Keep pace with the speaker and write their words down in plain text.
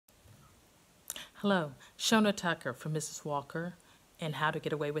Hello, Shona Tucker from Mrs. Walker and How to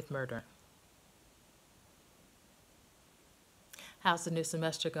Get Away with Murder. How's the new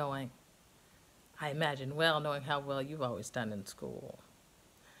semester going? I imagine well, knowing how well you've always done in school.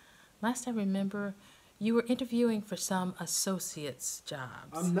 Last I remember, you were interviewing for some associate's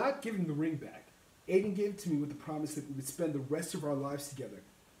jobs. I'm not giving the ring back. Aiden gave it to me with the promise that we would spend the rest of our lives together.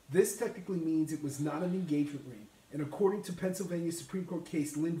 This technically means it was not an engagement ring, and according to Pennsylvania Supreme Court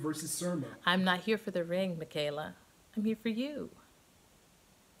case Lynn versus Surma, I'm not here for the ring, Michaela. I'm here for you.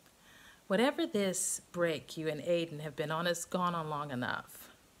 Whatever this break you and Aiden have been on has gone on long enough.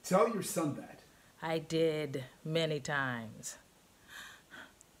 tell your son that. I did many times.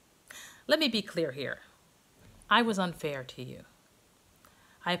 Let me be clear here. I was unfair to you.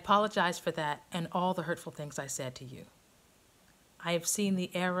 I apologize for that and all the hurtful things I said to you. I have seen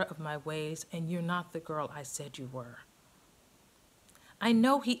the error of my ways, and you're not the girl I said you were. I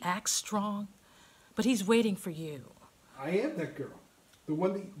know he acts strong, but he's waiting for you. I am that girl. The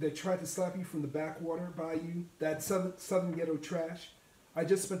one that tried to slap you from the backwater by you, that southern ghetto trash. I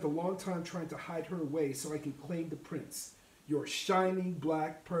just spent a long time trying to hide her away so I can claim the prince. Your shining,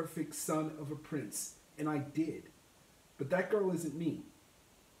 black, perfect son of a prince. And I did. But that girl isn't me.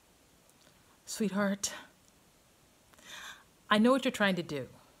 Sweetheart, I know what you're trying to do.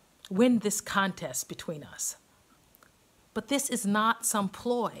 Win this contest between us. But this is not some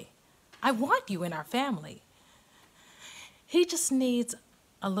ploy. I want you in our family. He just needs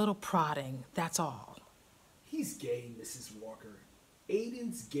a little prodding, that's all. He's gay, Mrs. Walker.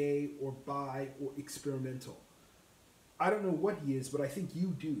 Aiden's gay or bi or experimental. I don't know what he is, but I think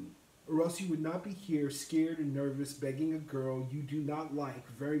you do. Or else you would not be here scared and nervous begging a girl you do not like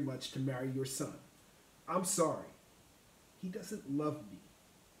very much to marry your son. I'm sorry. He doesn't love me.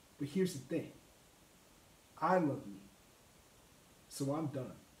 But here's the thing. I love me. So I'm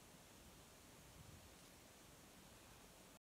done.